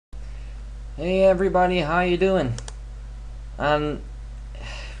Hey everybody, how you doing?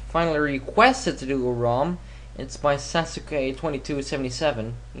 Finally requested to do a ROM. It's by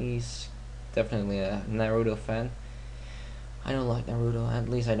Sasuke2277. He's definitely a Naruto fan. I don't like Naruto, at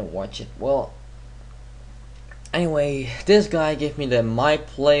least I don't watch it. Well, anyway, this guy gave me the My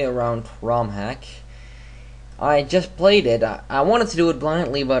Play Around romhack. I just played it. I wanted to do it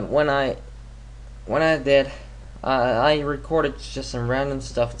blindly, but when I did, I recorded just some random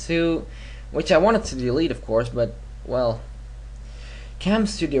stuff too, which I wanted to delete, of course, but well, Cam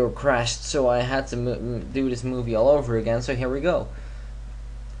Studio crashed, so I had to do this movie all over again. So here we go.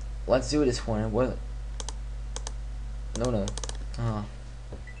 Let's do this one. What? No. Ah.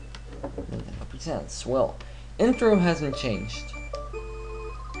 Presents. Well, intro hasn't changed.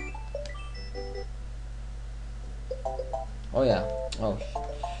 Oh yeah. Oh,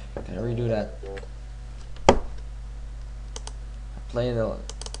 gotta redo that. Played it,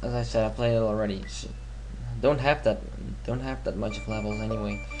 as I said, I played it already. So don't have that much of levels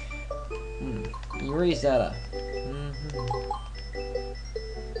anyway. Erase that up.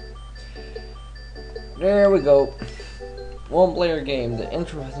 There we go. One player game. The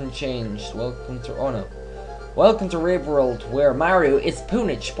intro hasn't changed. Welcome to Rape World, where Mario is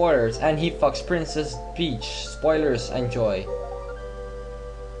Punich. Spoilers, and he fucks Princess Peach. Spoilers, enjoy.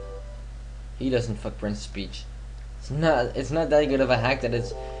 He doesn't fuck Princess Peach. It's not that good of a hack that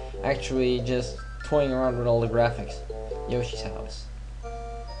it's actually just toying around with all the graphics. Yoshi's house.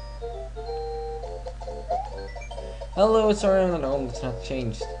 Hello, sorry I'm not home, it's not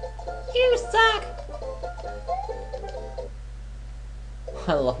changed. You suck!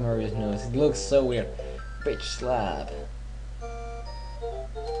 I love Mario's nose, it looks so weird. Bitch slap.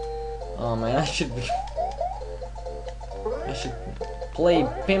 Oh man, I should play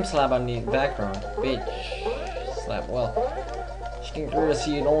Pimp Slap on the background. Bitch slap. Well, you can clearly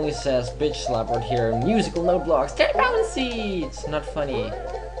see it only says bitch slap right here. Musical note blocks. 10 pound seeds. Not funny.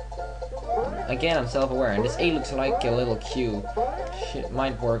 Again, I'm self-aware, and this A looks like a little Q. Shit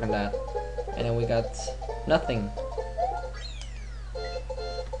might work on that. And then we got nothing.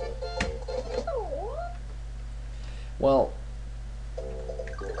 Well,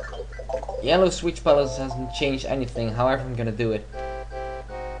 yellow switch palettes hasn't changed anything. However, I'm gonna do it.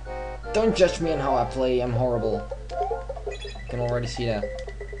 Don't judge me on how I play. I'm horrible. I can already see that.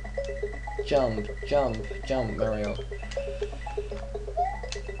 Jump, jump, jump, Mario.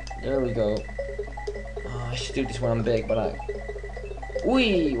 There we go. Oh, I should do this when I'm big, but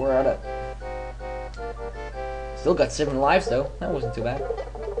Whee! We're at it. Still got 7 lives though. That wasn't too bad.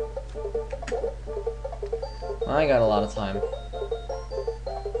 I got a lot of time.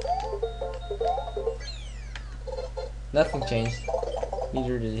 Nothing changed.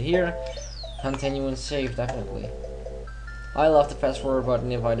 Neither did it here. Continue and save, definitely. I love the fast forward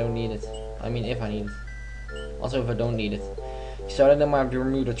button if I don't need it. I mean, if I need it. Also, if I don't need it. Started on my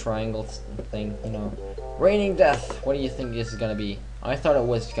Bermuda Triangle thing, you know. Raining death. What do you think this is gonna be? I thought it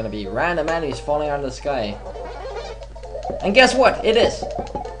was gonna be random enemies falling out of the sky. And guess what? It is.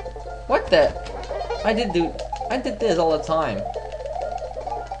 What the? I did this all the time.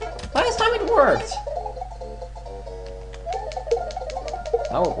 Last time it worked.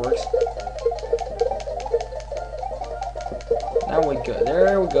 Now it works. Now we go.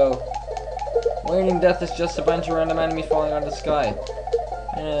 There we go. Waiting death is just a bunch of random enemies falling out of the sky.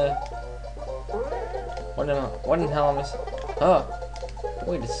 What in hell am I? Oh,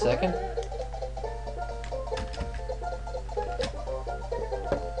 wait a second.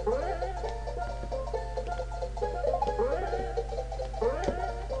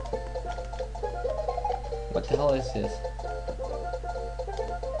 What the hell is this?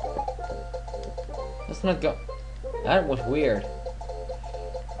 Let's not go. That was weird.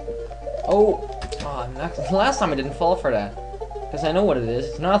 Oh, last time I didn't fall for that. Because I know what it is.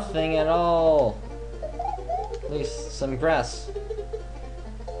 It's nothing at all. At least some grass.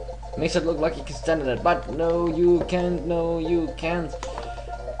 Makes it look like you can stand on it. But no, you can't. No, you can't.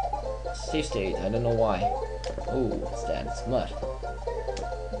 Safe state. I don't know why. Oh, what's that? It's mud.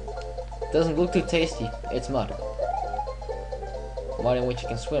 Doesn't look too tasty. It's mud. Mud in which you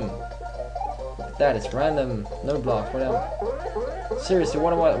can swim. Look at that. It's random. No blocks. Whatever. Seriously,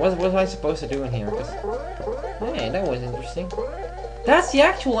 what was I supposed to do in here? Hey, that was interesting. That's the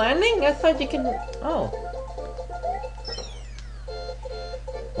actual ending? I thought you could. Oh.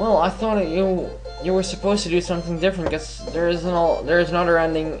 Well, I thought you were supposed to do something different because there's another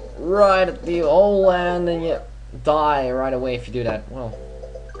ending right at the old end, and you die right away if you do that. Well,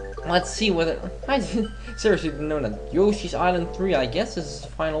 let's see whether I seriously didn't know that. Yoshi's Island 3. I guess this is the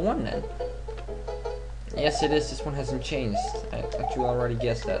final one then. Yes, it is. This one hasn't changed. I actually already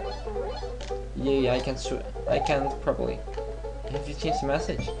guessed that. Yeah, I can probably. Have you changed the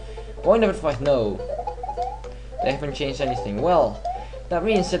message? Point of advice, no. They haven't changed anything. Well, that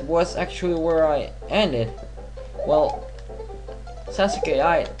means it was actually where I ended. Well, Sasuke,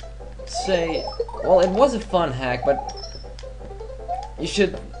 I'd say, well, it was a fun hack, but you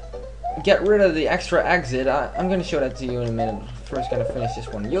should get rid of the extra exit. I'm gonna show that to you in a minute. First, gonna finish this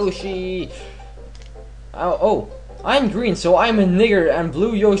one. Yoshi! Oh, I'm green, so I'm a nigger, and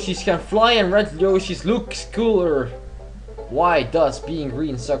blue Yoshis can fly, and red Yoshis look cooler. Why does being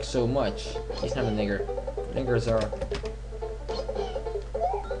green suck so much? He's not a nigger. Niggers are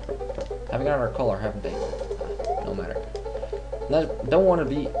having another color, haven't they? No matter. Don't want to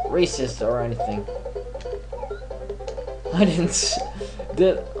be racist or anything. I didn't.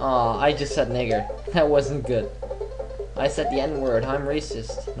 I just said nigger. That wasn't good. I said the N-word. I'm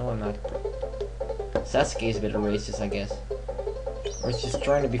racist. No, I'm not. Sasuke's a bit of racist, I guess. Or it's just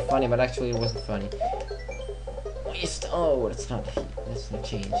trying to be funny, but actually it wasn't funny. Waste. Oh, that's not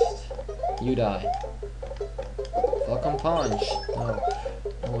changed. You die. Falcon punch. No,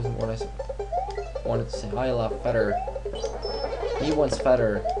 that wasn't what I wanted to say. I love feather. He wants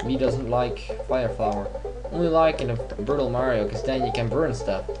feather. Me doesn't like fire flower. Only like in a Brutal Mario, because then you can burn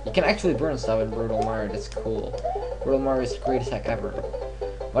stuff. You can actually burn stuff in Brutal Mario. That's cool. Brutal Mario is the greatest hack ever.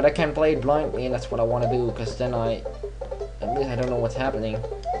 But I can play it blindly, and that's what I want to do, because then at least I don't know what's happening.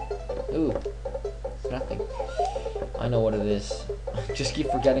 Ooh, it's nothing. I know what it is. I just keep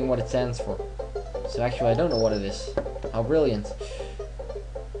forgetting what it stands for. So actually, I don't know what it is. How brilliant.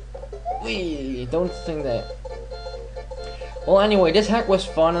 Wee, don't think that. Well, anyway, this hack was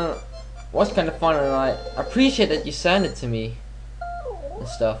fun, and was kind of fun, and I appreciate that you sent it to me and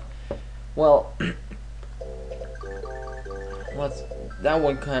stuff. Well, that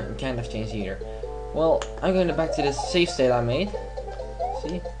one can't have changed either. Well, I'm going back to this save state I made.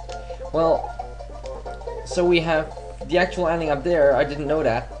 See? Well, so we have the actual ending up there. I didn't know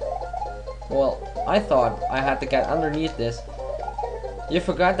that. Well, I thought I had to get underneath this. You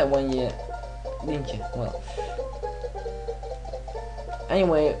forgot that when you... Didn't you? Well...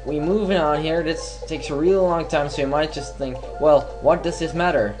 Anyway, we moving on here. This takes a real long time, so you might just think, well, what does this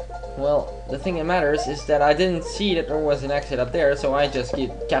matter? Well, the thing that matters is that I didn't see that there was an exit up there, so I just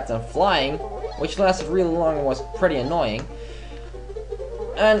kept on flying, which lasted really long and was pretty annoying.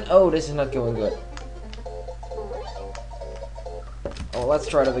 And, oh, this is not going good. Oh, let's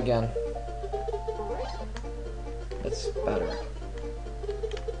try that again. That's better.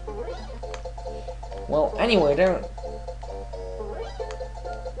 Well, anyway, there...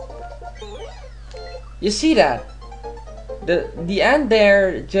 You see that? The end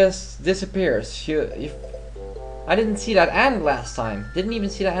there just disappears. I didn't see that end last time. Didn't even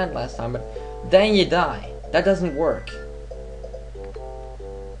see that end last time, but then you die. That doesn't work.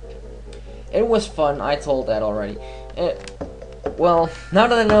 It was fun, I told that already. Well, now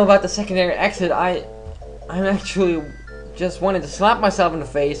that I know about the secondary exit, I'm actually just wanting to slap myself in the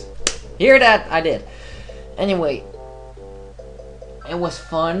face. Hear that? I did. Anyway, it was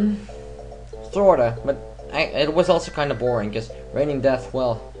fun. Sorta, but it was also kind of boring, because raining death,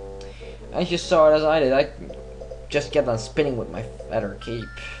 well, as you saw it as I did, I just kept on spinning with my feather cape.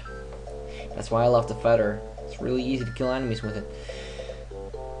 That's why I love the feather. It's really easy to kill enemies with it.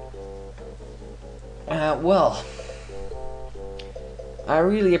 Well, I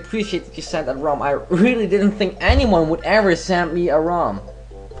really appreciate that you sent that ROM. I really didn't think anyone would ever send me a ROM,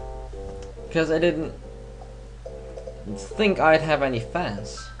 because I didn't think I'd have any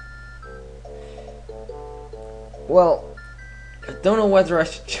fans. Well, I don't know whether I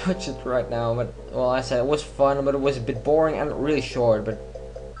should judge it right now, but, well, I said it was fun, but it was a bit boring and really short, but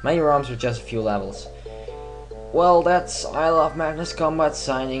many ROMs with just a few levels. Well, that's I Love Magnus Combat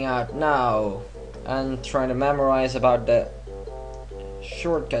signing out now, and trying to memorize about the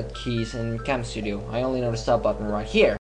shortcut keys in Cam Studio. I only know the stop button right here.